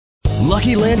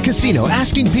Lucky Land Casino,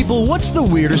 asking people, what's the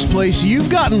weirdest place you've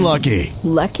gotten lucky?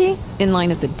 Lucky? In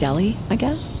line at the deli, I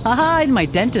guess? Aha, in my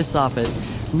dentist's office.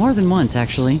 More than once,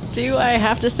 actually. Do I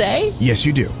have to say? Yes,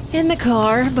 you do. In the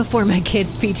car before my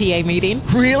kids' PTA meeting.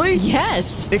 Really? Yes.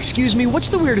 Excuse me, what's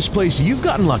the weirdest place you've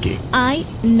gotten lucky? I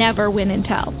never win and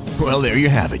tell. Well, there you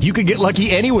have it. You can get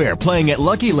lucky anywhere, playing at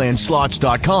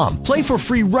LuckyLandSlots.com. Play for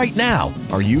free right now.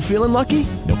 Are you feeling lucky?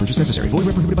 No purchase necessary. Void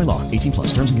where prohibited by law. 18 plus.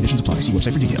 Terms and conditions apply. See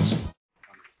website for details.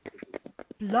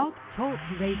 Blog Talk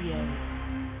Radio.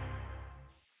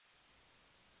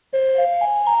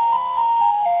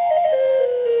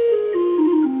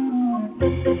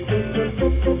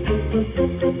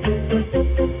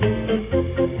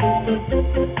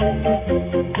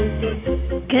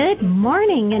 Good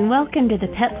morning and welcome to the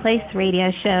Pet Place Radio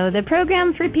Show, the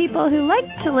program for people who like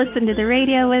to listen to the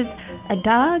radio with a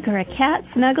dog or a cat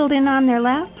snuggled in on their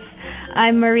laps.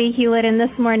 I'm Marie Hulett, and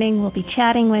this morning we'll be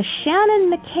chatting with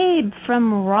Shannon McCabe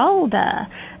from ROLDA,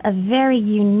 a very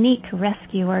unique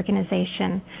rescue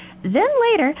organization. Then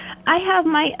later, I have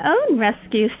my own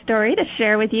rescue story to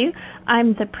share with you.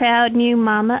 I'm the proud new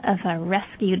mama of a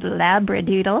rescued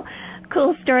Labradoodle.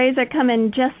 Cool stories are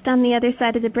coming just on the other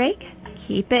side of the break.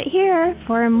 Keep it here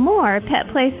for more Pet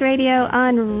Place Radio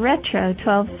on Retro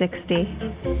 1260.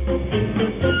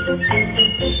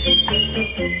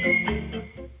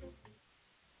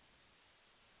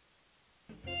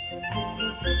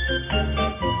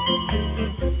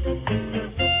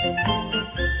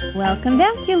 Welcome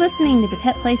back. You're listening to the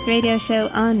Pet Place Radio Show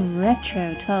on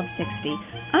Retro 1260.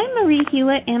 I'm Marie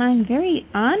Hulett, and I'm very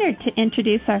honored to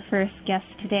introduce our first guest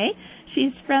today.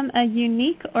 She's from a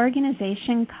unique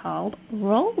organization called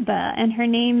ROLDA, and her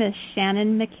name is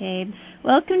Shannon McCabe.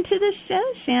 Welcome to the show,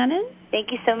 Shannon.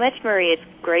 Thank you so much, Marie. It's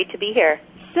great to be here.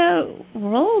 So,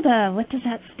 ROLDA, what does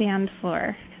that stand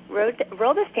for?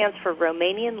 ROLDA stands for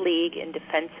Romanian League in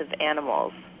Defense of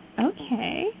Animals.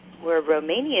 Okay. We're a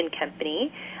Romanian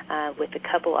company with a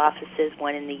couple offices,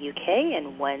 one in the UK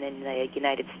and one in the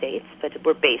United States, but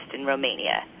we're based in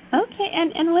Romania. Okay,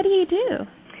 and what do you do?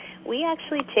 We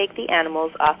actually take the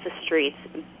animals off the streets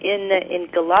in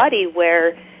Galati,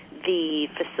 where the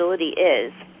facility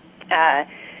is,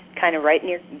 kind of right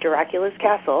near Dracula's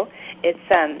castle. It's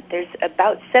there's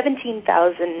about 17,000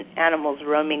 animals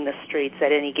roaming the streets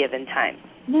at any given time.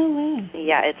 No way.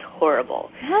 Yeah, it's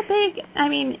horrible. How big,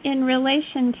 in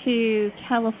relation to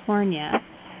California,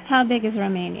 how big is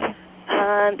Romania?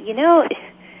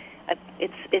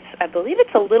 It's I believe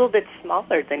it's a little bit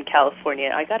smaller than California.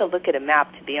 I got to look at a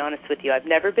map, to be honest with you. I've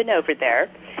never been over there,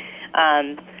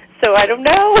 so I don't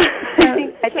know.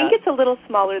 I think it's a little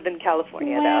smaller than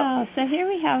California, though. Wow. So here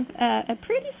we have a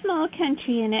pretty small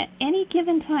country, and at any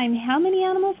given time, how many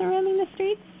animals are roaming the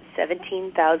streets?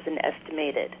 17,000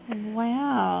 estimated.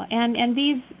 Wow. And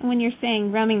these, when you're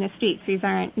saying roaming the streets, these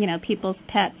aren't, people's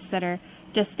pets that are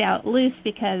just out loose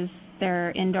because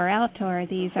they're indoor-outdoor.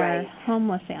 These are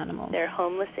homeless animals. They're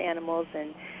homeless animals,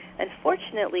 and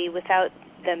unfortunately, without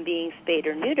them being spayed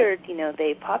or neutered,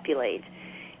 they populate.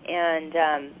 And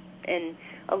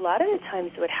a lot of the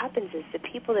times what happens is the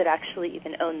people that actually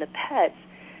even own the pets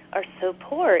are so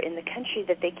poor in the country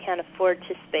that they can't afford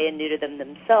to spay and neuter them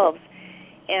themselves.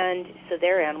 And so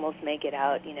their animals may get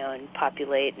out, and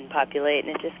populate, and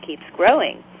it just keeps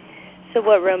growing. So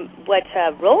what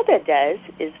ROLDA does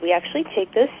is we actually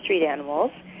take those street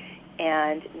animals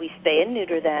and we spay and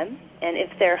neuter them. And if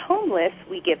they're homeless,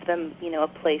 we give them, a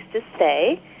place to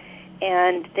stay,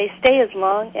 and they stay as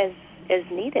long as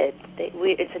needed.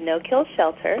 It's a no-kill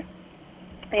shelter.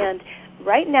 And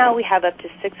right now we have up to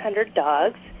 600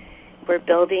 dogs. We're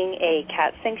building a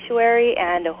cat sanctuary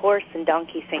and a horse and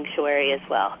donkey sanctuary as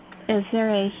well. Is there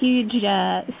a huge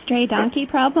stray donkey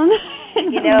problem?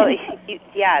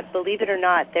 Yeah, believe it or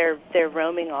not, they're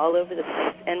roaming all over the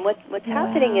place. And what's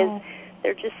happening is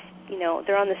they're just,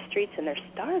 they're on the streets and they're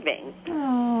starving.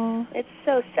 Oh. It's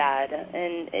so sad.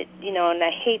 And, and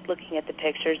I hate looking at the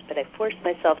pictures, but I force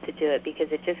myself to do it because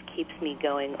it just keeps me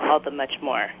going all the much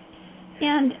more.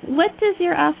 And what does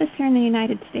your office here in the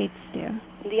United States do?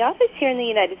 The office here in the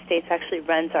United States actually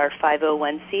runs our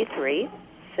 501c3,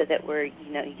 so that we're,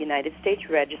 United States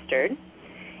registered.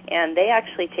 And they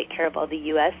actually take care of all the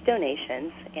U.S.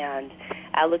 donations and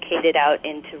allocate it out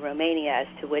into Romania as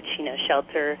to which,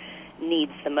 shelter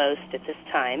needs the most at this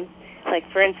time. Like,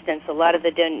 for instance, a lot of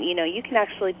the, you can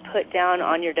actually put down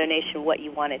on your donation what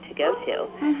you want it to go to.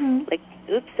 Mm-hmm. Like,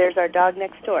 oops, there's our dog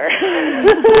next door.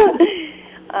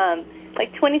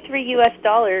 Like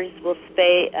 $23 will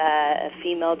spay a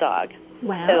female dog.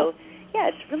 Wow. So, yeah,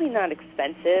 it's really not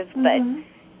expensive, but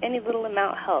any little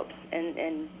amount helps.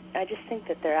 And I just think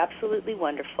that they're absolutely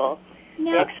wonderful.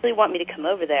 They actually want me to come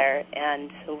over there, and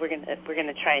so we're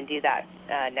gonna try and do that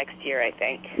next year, I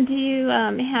think. Do you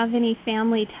have any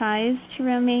family ties to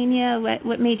Romania?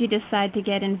 What made you decide to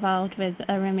get involved with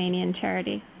a Romanian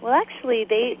charity? Well, actually,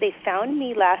 they found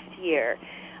me last year.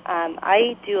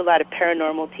 I do a lot of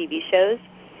paranormal TV shows,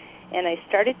 and I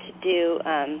started to do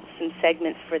some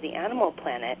segments for the Animal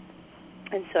Planet,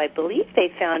 and so I believe they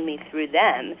found me through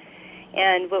them.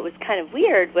 And what was kind of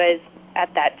weird was, at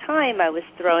that time, I was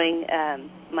throwing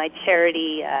my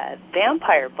charity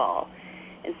vampire ball,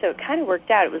 and so it kind of worked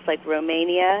out. It was like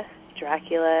Romania,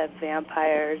 Dracula,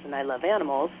 vampires, and I love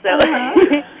animals, so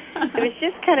it was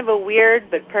just kind of a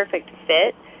weird but perfect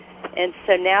fit. And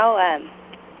so now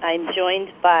I'm joined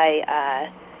by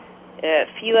a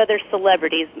few other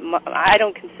celebrities. I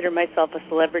don't consider myself a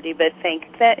celebrity, but thank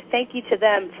you to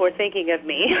them for thinking of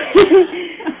me.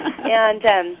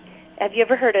 And have you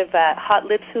ever heard of Hot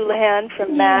Lips Houlihan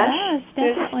from MASH? Yes,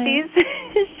 definitely.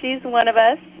 She's one of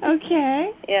us.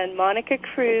 Okay. And Monica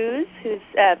Cruz, who's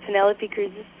Penelope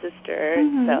Cruz's sister.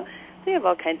 Mm-hmm. So we have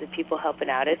all kinds of people helping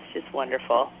out. It's just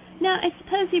wonderful. Now, I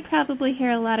suppose you probably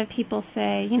hear a lot of people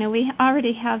say, we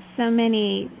already have so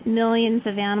many millions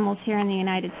of animals here in the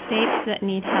United States that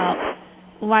need help.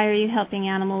 Why are you helping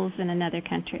animals in another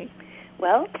country?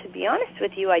 Well, to be honest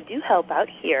with you, I do help out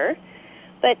here,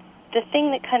 but the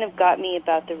thing that kind of got me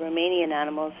about the Romanian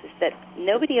animals is that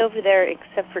nobody over there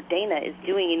except for Dana is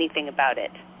doing anything about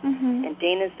it. Mm-hmm. And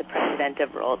Dana's the president of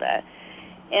ROLDA.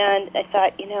 And I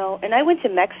thought, and I went to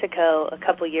Mexico a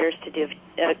couple years ago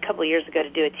to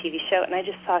do a TV show, and I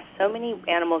just saw so many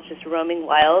animals just roaming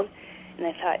wild, and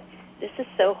I thought, this is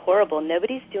so horrible.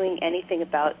 Nobody's doing anything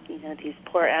about, these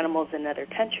poor animals in other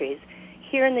countries.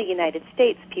 Here in the United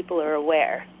States, people are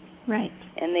aware. Right.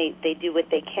 And they do what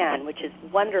they can, which is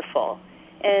wonderful.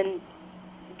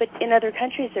 But in other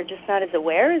countries, they're just not as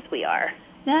aware as we are.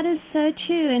 That is so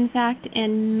true. In fact,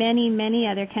 in many, many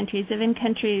other countries, even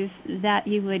countries that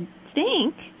you would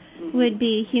think would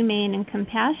be humane and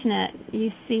compassionate, you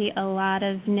see a lot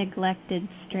of neglected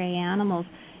stray animals.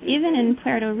 Even in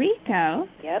Puerto Rico,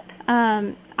 yep.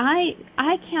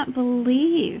 I can't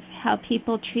believe how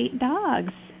people treat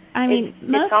dogs. I mean,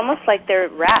 it's almost like they're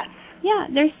rats. Yeah,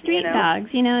 they're street dogs,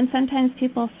 and sometimes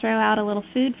people throw out a little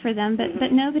food for them,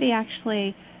 but nobody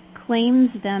actually claims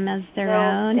them as their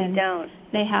own. No, they don't.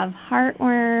 They have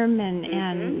heartworm,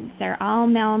 and they're all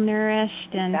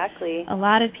malnourished, and exactly. A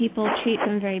lot of people treat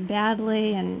them very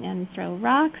badly and throw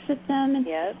rocks at them.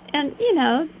 And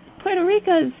Puerto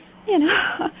Rico's,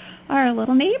 our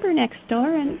little neighbor next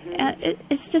door, and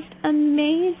it's just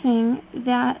amazing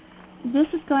that this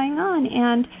is going on.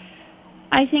 And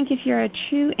I think if you're a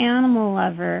true animal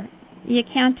lover, you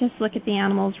can't just look at the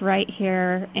animals right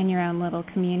here in your own little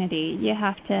community. You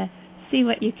have to see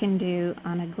what you can do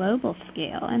on a global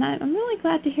scale. And I'm really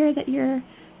glad to hear that you're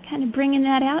kind of bringing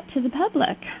that out to the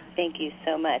public. Thank you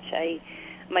so much.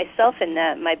 Myself and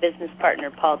my business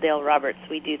partner, Paul Dale Roberts,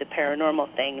 we do the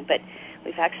paranormal thing, but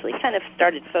we've actually kind of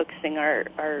started focusing our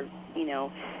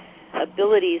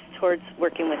abilities towards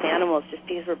working with animals just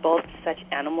because we're both such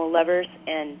animal lovers,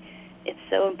 and it's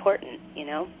so important,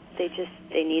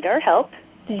 They need our help.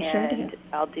 They sure do.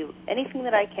 I'll do anything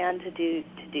that I can to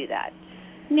do that.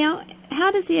 Now,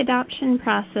 how does the adoption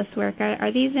process work?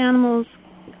 Are these animals,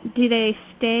 do they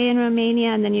stay in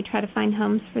Romania and then you try to find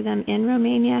homes for them in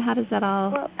Romania? How does that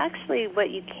all? Well, actually, what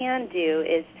you can do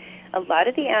is a lot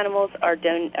of the animals are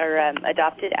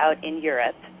adopted out in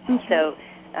Europe. Okay. So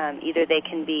either they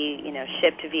can be,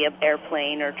 shipped via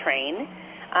airplane or train,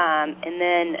 and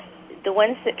then the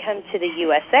ones that come to the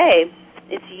USA,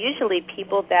 it's usually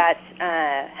people that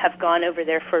have gone over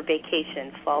there for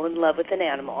vacation, fall in love with an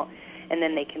animal, and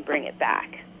then they can bring it back.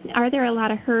 Are there a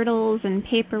lot of hurdles and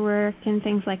paperwork and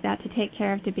things like that to take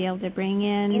care of to be able to bring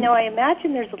in? I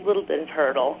imagine there's a little bit of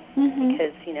hurdle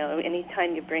because,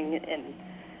 anytime you bring an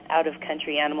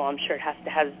out-of-country animal, I'm sure it has to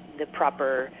have the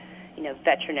proper,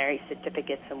 veterinary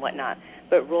certificates and whatnot.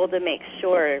 But ROLDA makes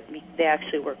sure they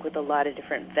actually work with a lot of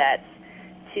different vets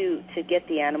to get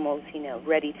the animals,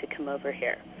 ready to come over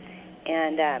here.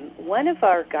 And one of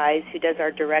our guys who does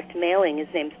our direct mailing, his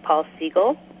name's Paul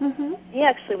Siegel. He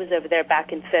actually was over there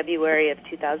back in February of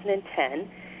 2010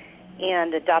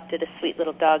 and adopted a sweet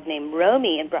little dog named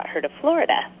Romy and brought her to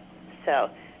Florida. So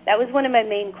that was one of my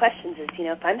main questions is,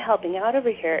 if I'm helping out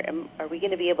over here, are we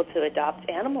going to be able to adopt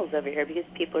animals over here because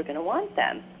people are going to want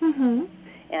them?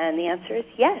 And the answer is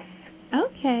yes.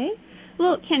 Okay.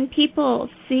 Well, can people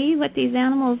see what these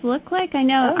animals look like? I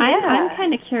know I'm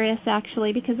kind of curious,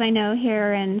 actually, because I know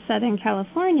here in Southern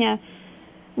California,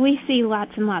 we see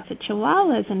lots and lots of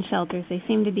Chihuahuas in shelters. They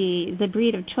seem to be the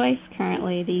breed of choice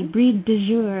currently, the breed du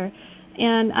jour.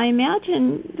 And I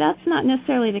imagine that's not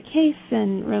necessarily the case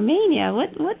in Romania.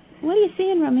 What do you see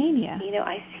in Romania? You know,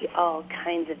 I see all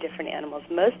kinds of different animals.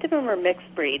 Most of them are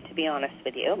mixed breed, to be honest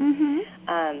with you.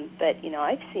 Mm-hmm. But, you know,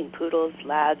 I've seen poodles,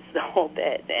 labs, the whole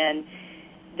bit. And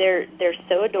they're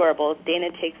so adorable. Dana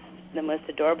takes the most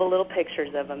adorable little pictures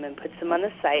of them and puts them on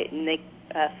the site. And they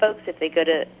folks, if they go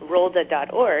to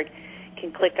ROLDA.org,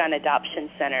 can click on Adoption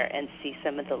Center and see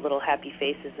some of the little happy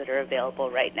faces that are available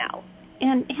right now.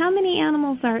 And how many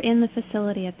animals are in the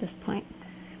facility at this point?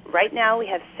 Right now we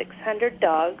have 600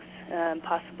 dogs,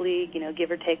 possibly, you know,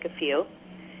 give or take a few.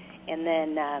 And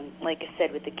then, like I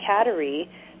said, with the cattery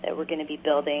that we're going to be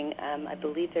building, I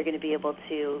believe they're going to be able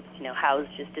to, you know, house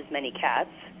just as many cats.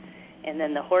 And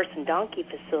then the horse and donkey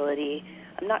facility,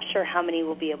 I'm not sure how many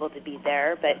will be able to be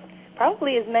there, but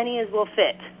probably as many as will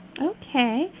fit.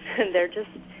 Okay. They're just...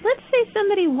 Let's say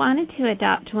somebody wanted to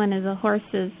adopt one of the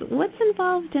horses. What's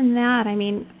involved in that? I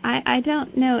mean, I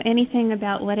don't know anything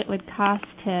about what it would cost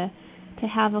to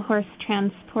have a horse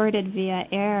transported via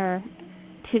air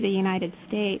to the United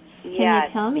States. Can you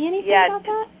tell me anything about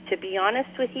that? To be honest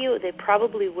with you, they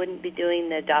probably wouldn't be doing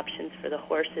the adoptions for the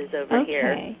horses over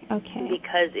here. Okay.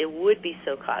 Because it would be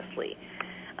so costly.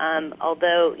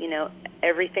 Although, you know,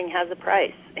 everything has a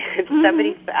price. If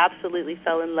somebody absolutely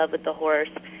fell in love with the horse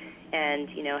and,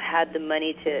 you know, had the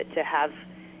money to have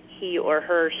he or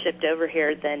her shipped over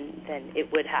here, then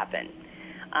it would happen.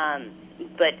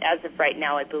 But as of right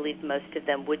now, I believe most of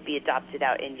them would be adopted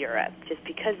out in Europe, just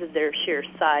because of their sheer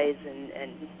size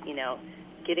and you know,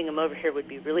 getting them over here would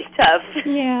be really tough.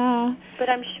 Yeah. But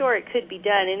I'm sure it could be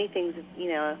done.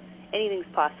 Anything's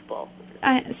possible.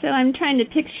 So I'm trying to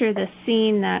picture the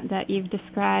scene that you've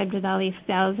described with all these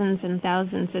thousands and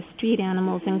thousands of street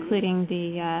animals, including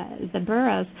the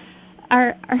burros.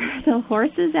 Are the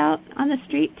horses out on the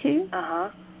street too?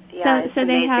 Yeah. So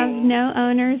they have no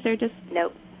owners. They're just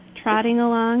trotting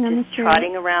along on the street.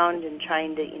 Trotting around and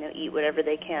trying to, you know, eat whatever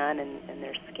they can, and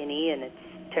they're skinny and it's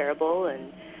terrible.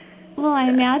 And well, I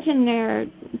imagine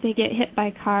they get hit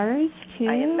by cars too.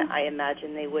 I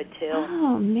imagine they would too.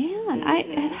 Oh man,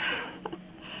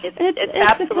 it's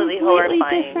absolutely horrifying. It's a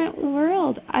completely different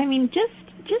world. I mean,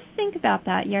 just think about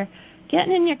that. You're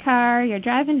getting in your car, you're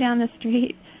driving down the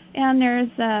street, and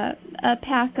there's a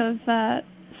pack of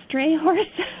stray horses.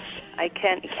 I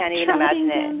can't even imagine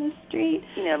it. Down the street.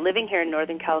 You know, living here in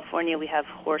Northern California, we have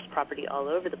horse property all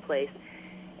over the place,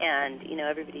 and you know,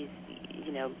 everybody's,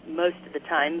 you know, most of the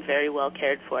time very well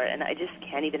cared for, and I just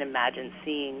can't even imagine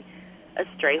seeing a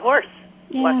stray horse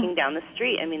walking down the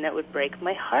street. I mean, that would break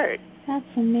my heart. That's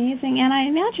amazing. And I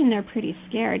imagine they're pretty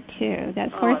scared, too. That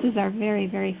horses are very,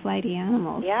 very flighty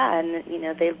animals. Yeah, and, you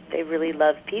know, they really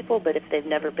love people, but if they've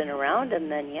never been around them,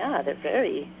 then, yeah, they're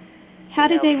very How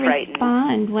do they frightened.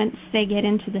 respond once they get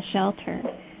into the shelter?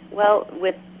 Well,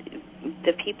 with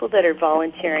the people that are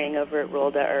volunteering over at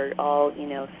ROLDA are all, you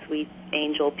know, sweet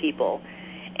angel people,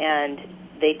 and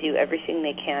they do everything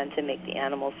they can to make the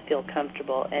animals feel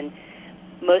comfortable. And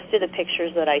most of the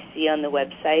pictures that I see on the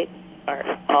website are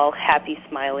all happy,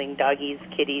 smiling doggies,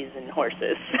 kitties, and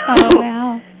horses. Oh,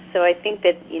 wow. So I think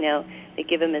that, you know, they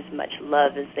give them as much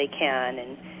love as they can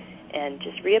and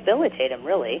just rehabilitate them,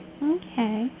 really.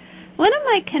 Okay. One of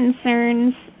my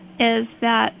concerns is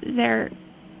that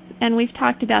and we've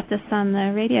talked about this on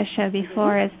the radio show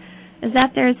before, is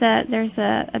that there's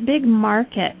a big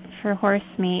market for horse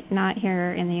meat, not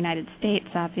here in the United States,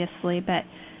 obviously, but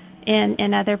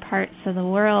in other parts of the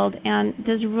world. And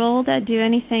does ROLDA do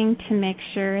anything to make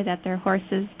sure that their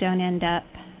horses don't end up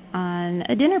on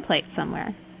a dinner plate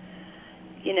somewhere?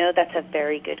 You know, that's a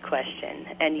very good question.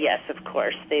 And yes, of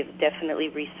course, they've definitely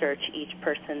researched each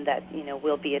person that, you know,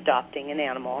 will be adopting an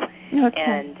animal. Okay.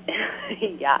 And,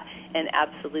 yeah, and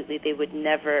absolutely they would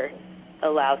never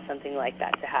allow something like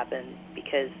that to happen,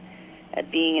 because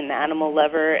being an animal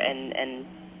lover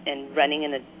and running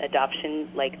an adoption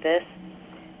like this,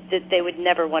 that they would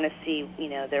never want to see, you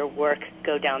know, their work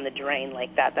go down the drain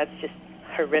like that. That's just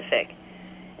horrific.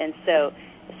 And so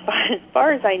as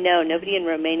far as I know, nobody in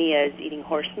Romania is eating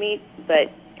horse meat, but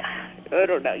I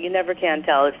don't know. You never can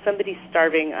tell. If somebody's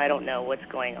starving, I don't know what's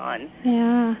going on.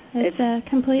 Yeah, it's a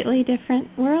completely different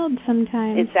world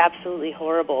sometimes. It's absolutely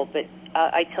horrible, but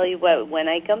I tell you what, when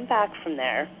I come back from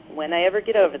there, when I ever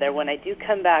get over there, when I do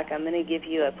come back, I'm going to give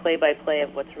you a play-by-play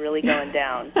of what's really going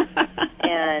down,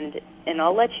 and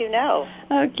I'll let you know.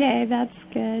 Okay, that's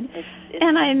good.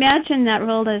 And I imagine that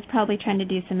ROLDA is probably trying to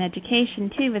do some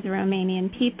education, too, with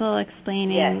Romanian people,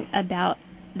 explaining about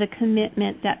the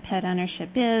commitment that pet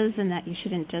ownership is, and that you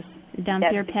shouldn't just dump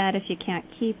your pet if you can't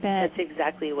keep it. That's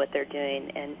exactly what they're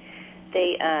doing. And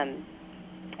they,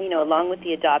 you know, along with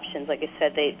the adoptions, like I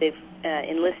said, they've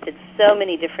enlisted so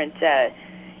many different,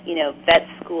 vet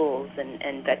schools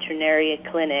and veterinary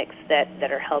clinics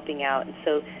that are helping out, and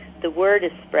so the word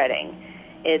is spreading.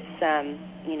 It's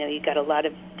you've got a lot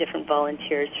of different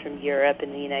volunteers from Europe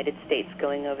and the United States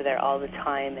going over there all the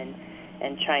time and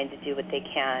trying to do what they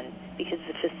can because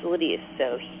the facility is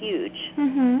so huge.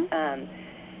 Mm-hmm.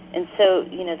 And so,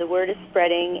 the word is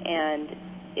spreading, and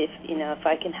if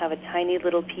I can have a tiny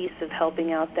little piece of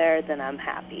helping out there, then I'm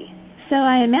happy. So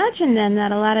I imagine then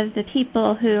that a lot of the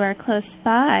people who are close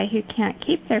by who can't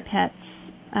keep their pets,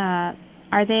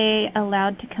 are they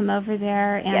allowed to come over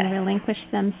there and relinquish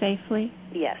them safely?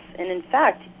 Yes, and in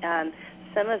fact,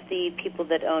 some of the people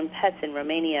that own pets in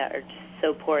Romania are just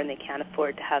so poor and they can't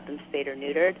afford to have them spayed or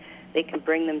neutered, they can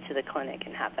bring them to the clinic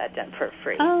and have that done for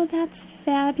free. Oh, that's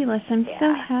fabulous. I'm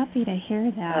so happy to hear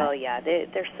that. Oh, yeah,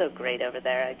 they're so great over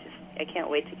there. I can't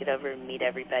wait to get over and meet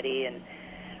everybody and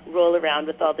roll around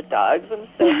with all the dogs. I'm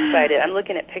so excited. I'm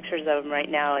looking at pictures of them right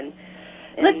now. And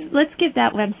let's give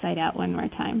that website out one more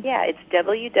time. Yeah, it's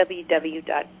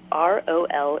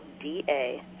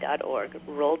www.rolda.org,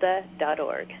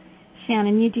 rolda.org.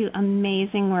 Shannon, you do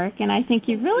amazing work, and I think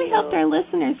you really helped our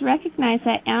listeners recognize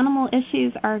that animal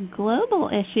issues are global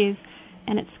issues,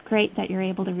 and it's great that you're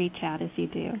able to reach out as you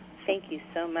do. Thank you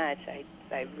so much.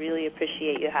 I really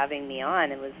appreciate you having me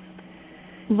on. It was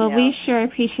we sure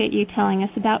appreciate you telling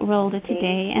us about ROLDA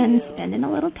today and spending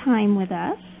a little time with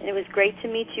us. And it was great to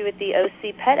meet you at the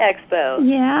OC Pet Expo.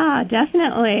 Yeah,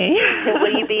 definitely.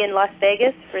 Will you be in Las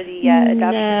Vegas for the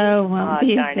adoption? No, won't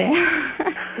be darn there.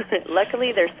 It.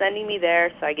 Luckily, they're sending me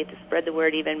there, so I get to spread the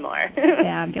word even more.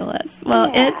 Fabulous.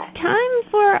 Well, it's time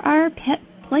for our Pet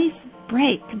Place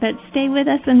break, but stay with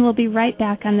us and we'll be right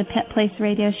back on the Pet Place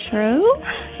Radio Show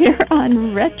here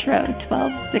on Retro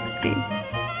 1260.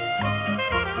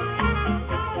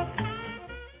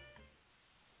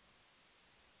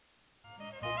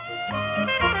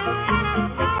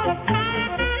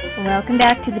 Welcome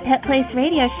back to the Pet Place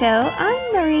Radio Show.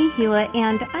 I'm Marie Hulett,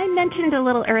 and I mentioned a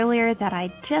little earlier that I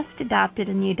just adopted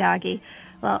a new doggie.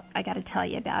 Well, I got to tell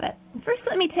you about it. First,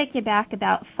 let me take you back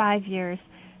about 5 years.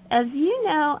 As you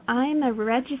know, I'm a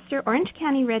Orange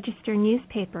County Register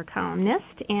newspaper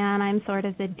columnist, and I'm sort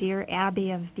of the Dear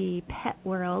Abby of the pet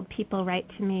world. People write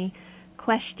to me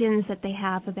questions that they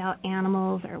have about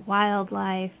animals or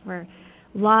wildlife or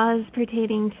laws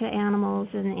pertaining to animals,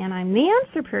 and I'm the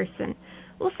answer person.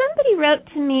 Well, somebody wrote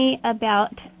to me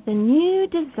about the new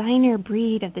designer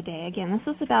breed of the day. Again, this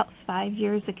was about 5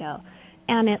 years ago,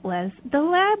 and it was the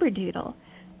Labradoodle.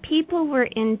 People were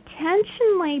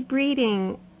intentionally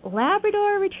breeding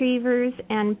Labrador retrievers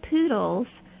and poodles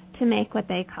to make what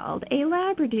they called a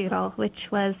Labradoodle,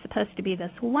 which was supposed to be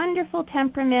this wonderful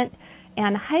temperament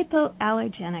and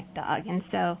hypoallergenic dog. And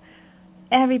so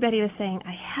everybody was saying,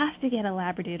 I have to get a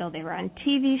Labradoodle. They were on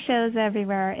TV shows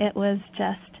everywhere. It was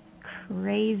just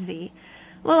crazy.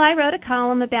 Well, I wrote a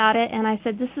column about it, and I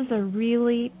said this is a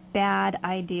really bad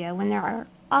idea. When there are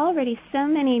already so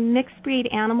many mixed-breed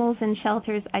animals in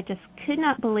shelters, I just could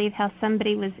not believe how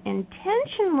somebody was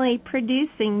intentionally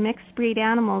producing mixed-breed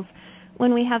animals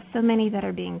when we have so many that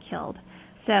are being killed.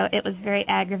 So it was very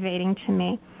aggravating to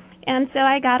me. And so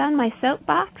I got on my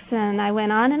soapbox, and I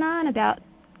went on and on about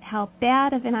how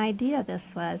bad of an idea this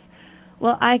was.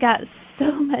 Well, I got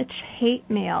so much hate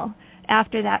mail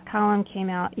after that column came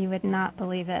out, you would not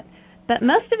believe it. But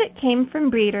most of it came from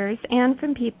breeders and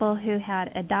from people who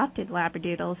had adopted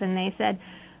Labradoodles, and they said,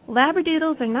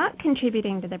 Labradoodles are not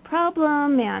contributing to the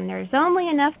problem, and there's only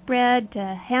enough bread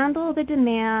to handle the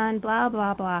demand, blah,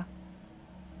 blah, blah.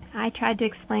 I tried to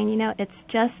explain, it's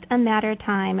just a matter of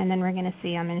time, and then we're going to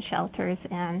see them in shelters,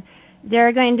 and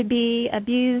they're going to be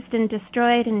abused and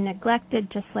destroyed and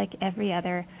neglected just like every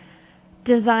other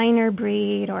designer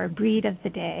breed or breed of the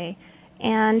day.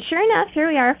 And sure enough, here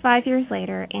we are 5 years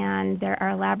later, and there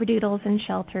are Labradoodles in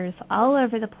shelters all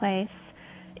over the place.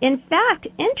 In fact,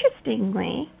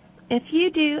 interestingly, if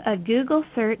you do a Google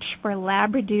search for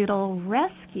Labradoodle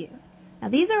rescue, now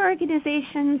these are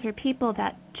organizations or people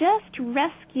that just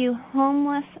rescue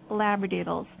homeless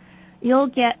Labradoodles, you'll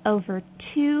get over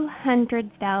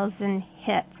 200,000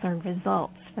 hits or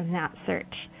results from that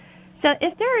search. So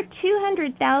if there are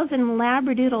 200,000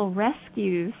 Labradoodle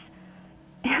rescues,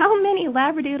 how many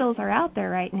Labradoodles are out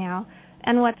there right now,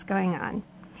 and what's going on?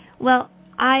 Well,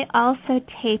 I also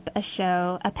tape a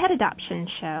show, a pet adoption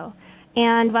show,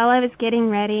 and while I was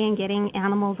getting ready and getting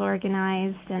animals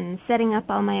organized and setting up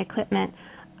all my equipment,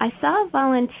 I saw a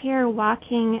volunteer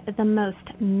walking the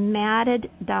most matted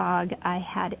dog I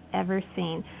had ever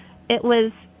seen. It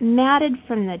was matted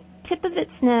from the tip of its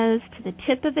nose to the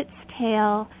tip of its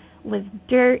tail, was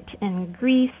dirt and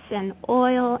grease and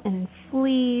oil and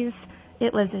fleas.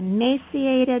 It was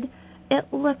emaciated. It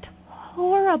looked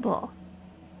horrible.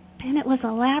 And it was a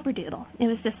Labradoodle. It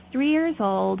was just 3 years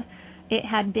old. It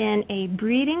had been a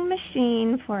breeding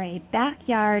machine for a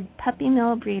backyard puppy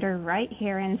mill breeder right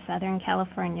here in Southern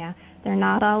California. They're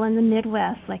not all in the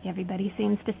Midwest like everybody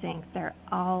seems to think. They're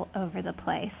all over the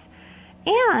place.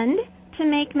 And to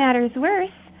make matters worse,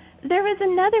 there was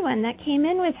another one that came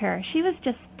in with her. She was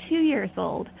just 2 years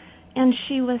old, and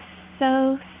she was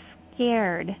so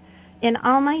scared. In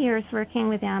all my years working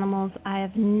with animals, I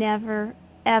have never,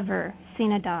 ever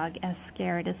seen a dog as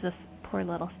scared as this poor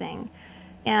little thing.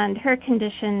 And her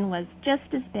condition was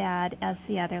just as bad as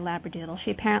the other Labradoodle.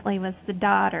 She apparently was the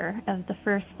daughter of the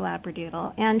first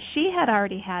Labradoodle, and she had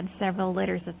already had several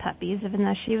litters of puppies, even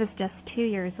though she was just 2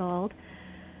 years old.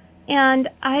 And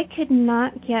I could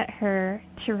not get her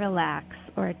to relax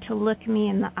or to look me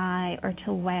in the eye or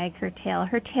to wag her tail.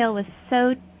 Her tail was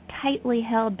so tightly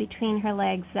held between her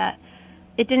legs that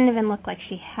it didn't even look like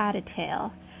she had a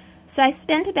tail. So I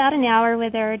spent about an hour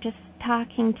with her just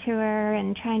talking to her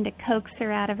and trying to coax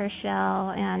her out of her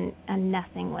shell, and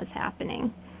nothing was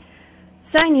happening.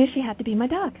 So I knew she had to be my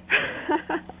dog.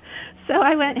 So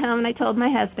I went home and I told my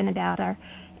husband about her,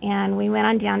 and we went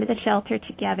on down to the shelter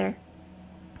together.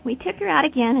 We took her out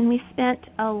again, and we spent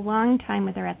a long time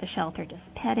with her at the shelter, just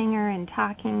petting her and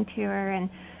talking to her, and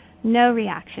no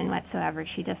reaction whatsoever.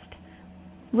 She just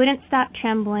wouldn't stop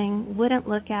trembling, wouldn't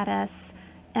look at us,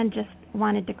 and just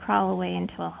wanted to crawl away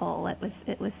into a hole.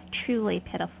 It was truly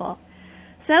pitiful.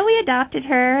 So we adopted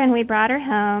her, and we brought her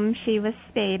home. She was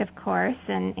spayed, of course,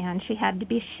 and she had to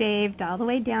be shaved all the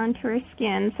way down to her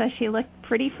skin, so she looked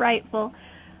pretty frightful.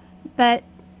 But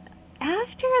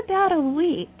after about a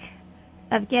week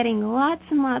of getting lots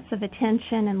and lots of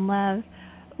attention and love,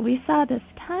 we saw this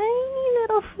tiny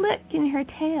little flick in her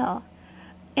tail.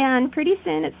 And pretty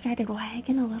soon it started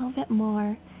wagging a little bit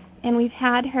more. And we've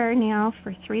had her now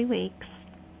for 3 weeks.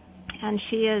 And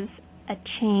she is a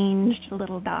changed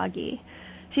little doggie.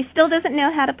 She still doesn't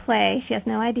know how to play. She has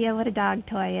no idea what a dog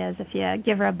toy is. If you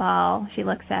give her a ball, she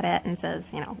looks at it and says,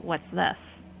 what's this?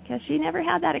 Because she never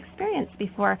had that experience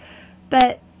before.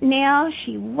 But now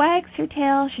she wags her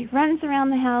tail. She runs around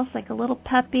the house like a little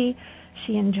puppy.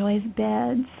 She enjoys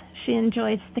beds. She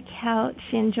enjoys the couch.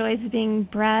 She enjoys being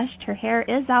brushed. Her hair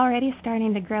is already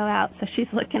starting to grow out, so she's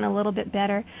looking a little bit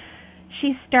better.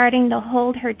 She's starting to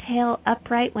hold her tail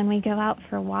upright when we go out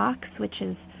for walks, which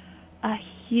is a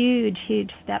huge,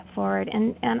 huge step forward.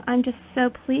 And I'm just so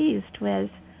pleased with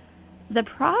the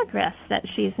progress that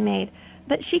she's made.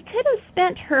 But she could have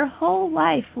spent her whole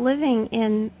life living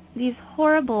in these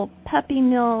horrible puppy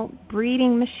mill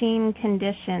breeding machine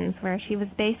conditions where she was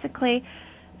basically,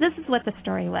 this is what the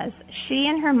story was. She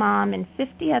and her mom and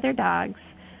 50 other dogs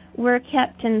were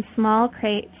kept in small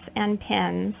crates and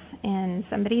pens in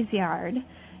somebody's yard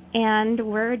and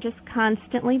were just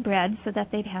constantly bred so that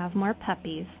they'd have more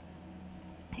puppies.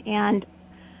 And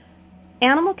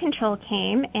animal control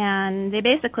came, and they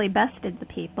basically busted the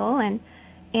people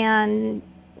and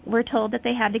were told that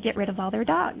they had to get rid of all their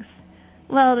dogs.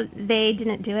 Well, they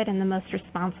didn't do it in the most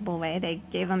responsible way. They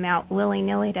gave them out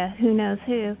willy-nilly to who knows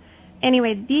who.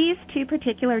 Anyway, these 2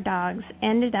 particular dogs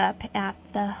ended up at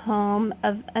the home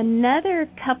of another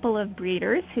couple of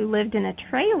breeders who lived in a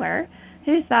trailer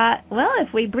who thought, well,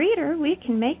 if we breed her, we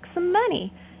can make some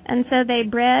money. And so they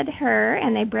bred her,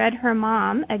 and they bred her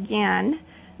mom again,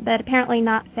 but apparently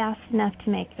not fast enough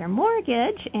to make their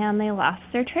mortgage, and they lost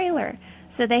their trailer.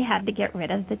 So they had to get rid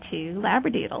of the 2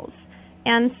 Labradoodles.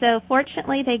 And so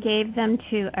fortunately they gave them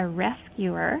to a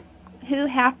rescuer who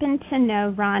happened to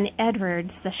know Ron Edwards,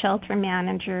 the shelter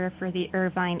manager for the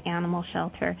Irvine Animal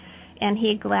Shelter, and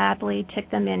he gladly took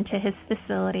them into his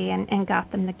facility and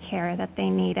got them the care that they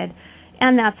needed.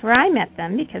 And that's where I met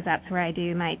them, because that's where I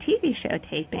do my TV show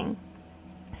taping.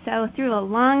 So through a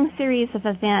long series of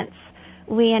events,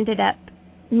 we ended up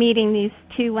meeting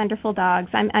these 2 wonderful dogs.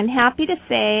 I'm happy to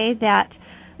say that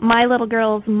my little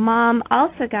girl's mom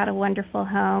also got a wonderful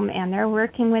home, and they're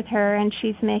working with her, and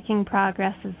she's making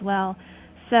progress as well.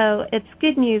 So it's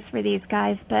good news for these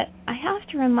guys, but I have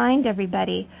to remind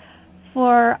everybody,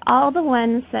 for all the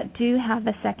ones that do have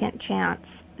a second chance,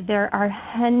 there are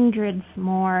hundreds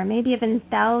more, maybe even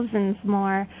thousands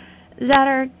more, that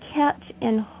are kept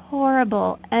in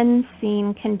horrible,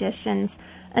 unseen conditions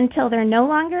until they're no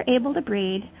longer able to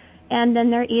breed, and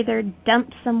then they're either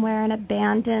dumped somewhere and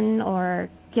abandoned or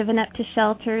given up to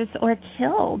shelters or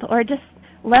killed or just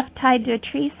left tied to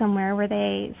a tree somewhere where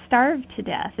they starve to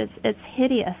death. It's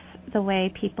hideous the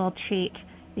way people treat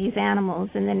these animals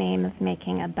in the name of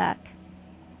making a buck.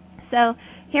 So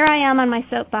here I am on my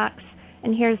soapbox,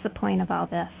 and here's the point of all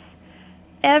this.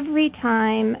 Every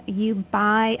time you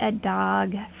buy a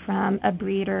dog from a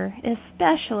breeder,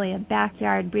 especially a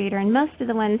backyard breeder, and most of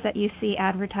the ones that you see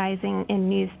advertising in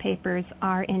newspapers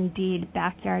are indeed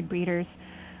backyard breeders,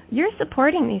 you're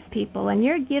supporting these people and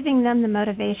you're giving them the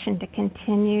motivation to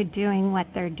continue doing what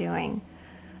they're doing.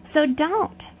 So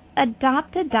don't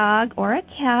adopt a dog or a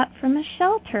cat from a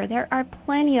shelter. There are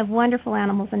plenty of wonderful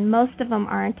animals, and most of them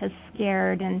aren't as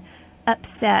scared and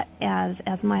upset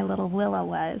as my little Willa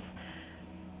was.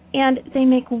 And they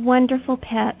make wonderful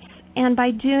pets, and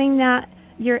by doing that,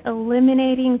 you're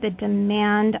eliminating the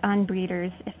demand on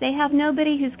breeders. If they have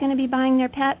nobody who's going to be buying their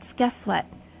pets, guess what?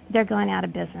 They're going out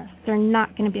of business. They're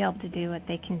not going to be able to do what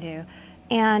they can do.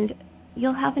 And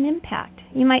you'll have an impact.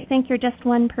 You might think you're just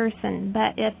one person,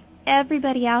 but if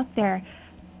everybody out there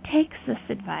takes this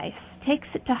advice, takes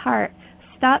it to heart,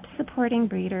 stops supporting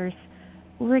breeders,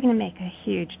 we're going to make a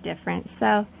huge difference.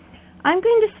 So I'm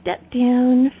going to step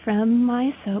down from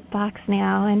my soapbox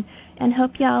now and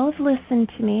hope y'all have listened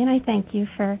to me, and I thank you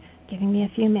for giving me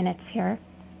a few minutes here.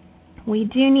 We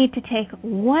do need to take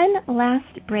one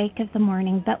last break of the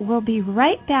morning, but we'll be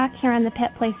right back here on the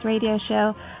Pet Place Radio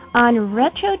Show on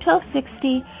Retro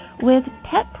 1260 with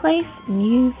Pet Place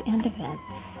News and Events.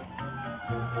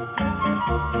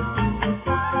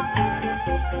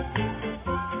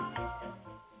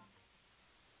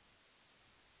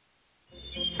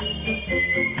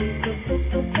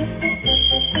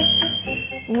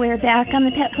 We're back on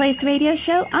the Pet Place Radio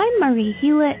Show. I'm Marie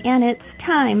Hulett, and it's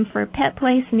time for Pet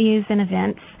Place News and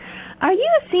Events. Are you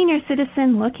a senior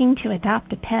citizen looking to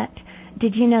adopt a pet?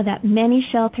 Did you know that many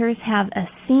shelters have a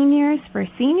Seniors for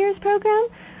Seniors program?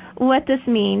 What this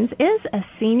means is a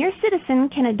senior citizen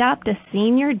can adopt a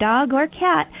senior dog or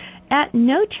cat at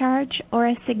no charge or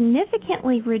a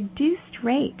significantly reduced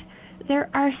rate. There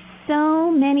are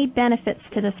so many benefits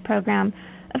to this program.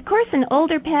 Of course, an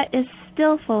older pet is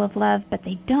still full of love, but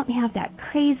they don't have that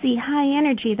crazy high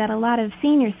energy that a lot of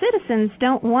senior citizens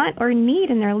don't want or need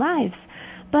in their lives.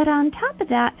 But on top of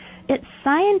that, it's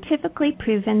scientifically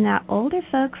proven that older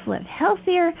folks live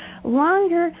healthier,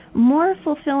 longer, more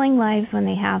fulfilling lives when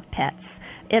they have pets.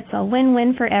 It's a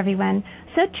win-win for everyone.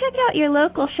 So check out your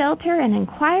local shelter and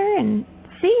inquire and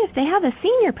see if they have a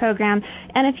senior program.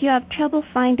 And if you have trouble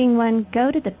finding one,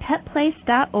 go to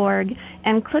thepetplace.org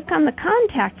and click on the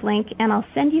contact link, and I'll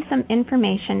send you some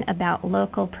information about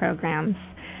local programs.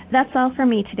 That's all for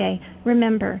me today.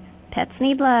 Remember, pets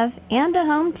need love and a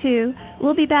home too.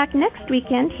 We'll be back next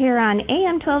weekend here on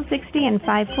AM 1260 and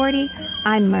 540.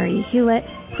 I'm Marie Hulett.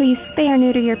 Please spay or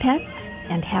neuter your pets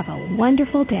and have a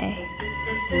wonderful day.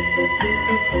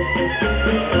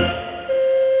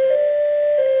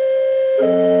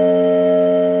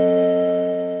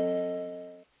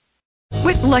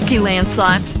 With Lucky Land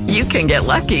Slots, you can get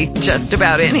lucky just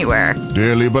about anywhere.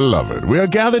 Dearly beloved, we are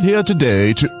gathered here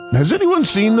today to... Has anyone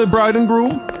seen the bride and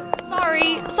groom?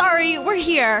 Sorry, we're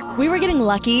here. We were getting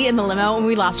lucky in the limo and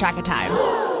we lost track of time.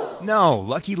 No,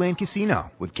 Lucky Land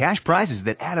Casino, with cash prizes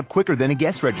that add up quicker than a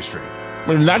guest registry.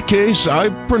 In that case, I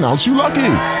pronounce you lucky.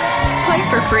 Play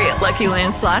for free at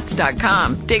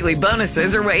LuckyLandSlots.com. Daily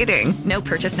bonuses are waiting. No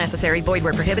purchase necessary. Void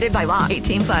where prohibited by law.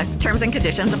 18+. Terms and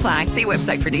conditions apply. See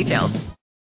website for details.